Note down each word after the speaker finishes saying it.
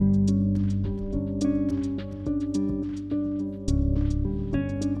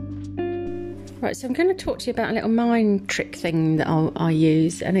Right, so I'm going to talk to you about a little mind trick thing that I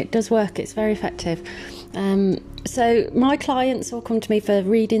use, and it does work. It's very effective. So my clients all come to me for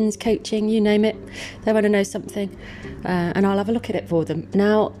readings, coaching, you name it. They want to know something, and I'll have a look at it for them.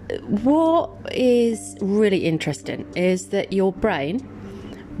 Now, what is really interesting is that your brain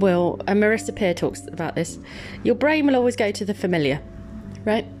will, and Marissa Peer talks about this, your brain will always go to the familiar,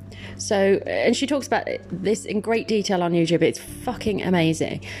 right? So, and she talks about this in great detail on YouTube. It's fucking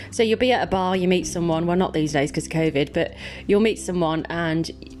amazing. So you'll be at a bar, you meet someone, well, not these days because of COVID, but you'll meet someone and,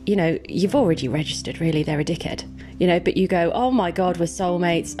 you know, you've already registered, really, they're a dickhead, you know, but you go, oh my God, we're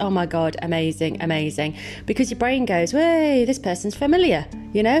soulmates. Oh my God, amazing, amazing. Because your brain goes, hey, this person's familiar,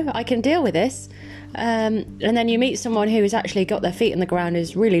 you know, I can deal with this. And then you meet someone who has actually got their feet on the ground,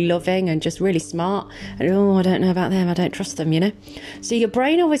 who's really loving and just really smart, and oh, I don't know about them, I don't trust them, you know. So your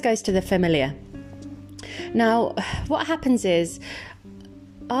brain always goes to the familiar. Now, what happens is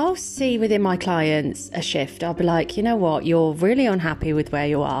I'll see within my clients a shift. I'll be like, you know what, you're really unhappy with where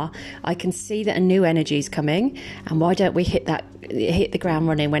you are. I can see that a new energy is coming, and why don't we hit the ground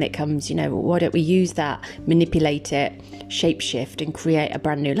running when it comes, you know, why don't we use that, manipulate it, shape shift and create a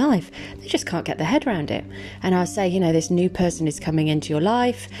brand new life? They just can't get their head around it. And I'll say, you know, this new person is coming into your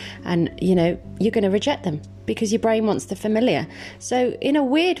life and, you know, you're going to reject them because your brain wants the familiar. So in a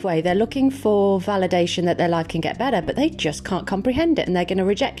weird way, they're looking for validation that their life can get better, but they just can't comprehend it and they're going to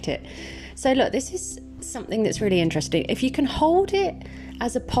reject it. So look, this is something that's really interesting. If you can hold it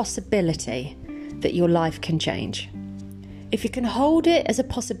as a possibility that your life can change, if you can hold it as a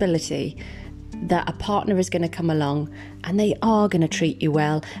possibility that a partner is going to come along and they are going to treat you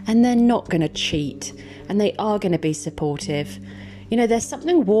well and they're not going to cheat and they are going to be supportive, you know, there's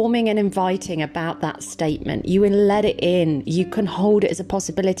something warming and inviting about that statement. You will let it in. You can hold it as a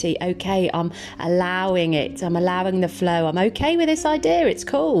possibility. Okay, I'm allowing it. I'm allowing the flow. I'm okay with this idea. It's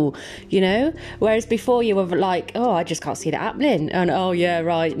cool, you know? Whereas before you were like, oh, I just can't see that happening. And oh, yeah,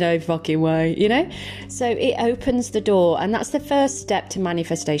 right, no fucking way, you know? So it opens the door. And that's the first step to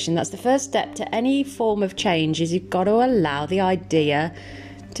manifestation. That's the first step to any form of change, is you've got to allow the idea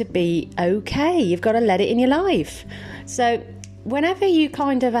to be okay. You've got to let it in your life. So whenever you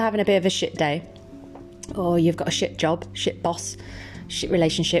kind of are having a bit of a shit day, or you've got a shit job, shit boss, shit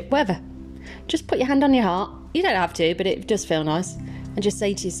relationship, whatever, just put your hand on your heart. You don't have to, but it does feel nice. And just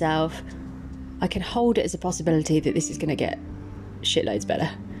say to yourself, I can hold it as a possibility that this is going to get shitloads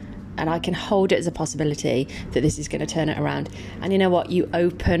better. And I can hold it as a possibility that this is going to turn it around. And you know what? You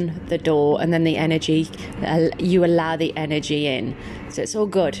open the door and then the energy, you allow the energy in. So it's all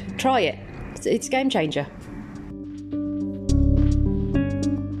good. Try it. It's a game changer.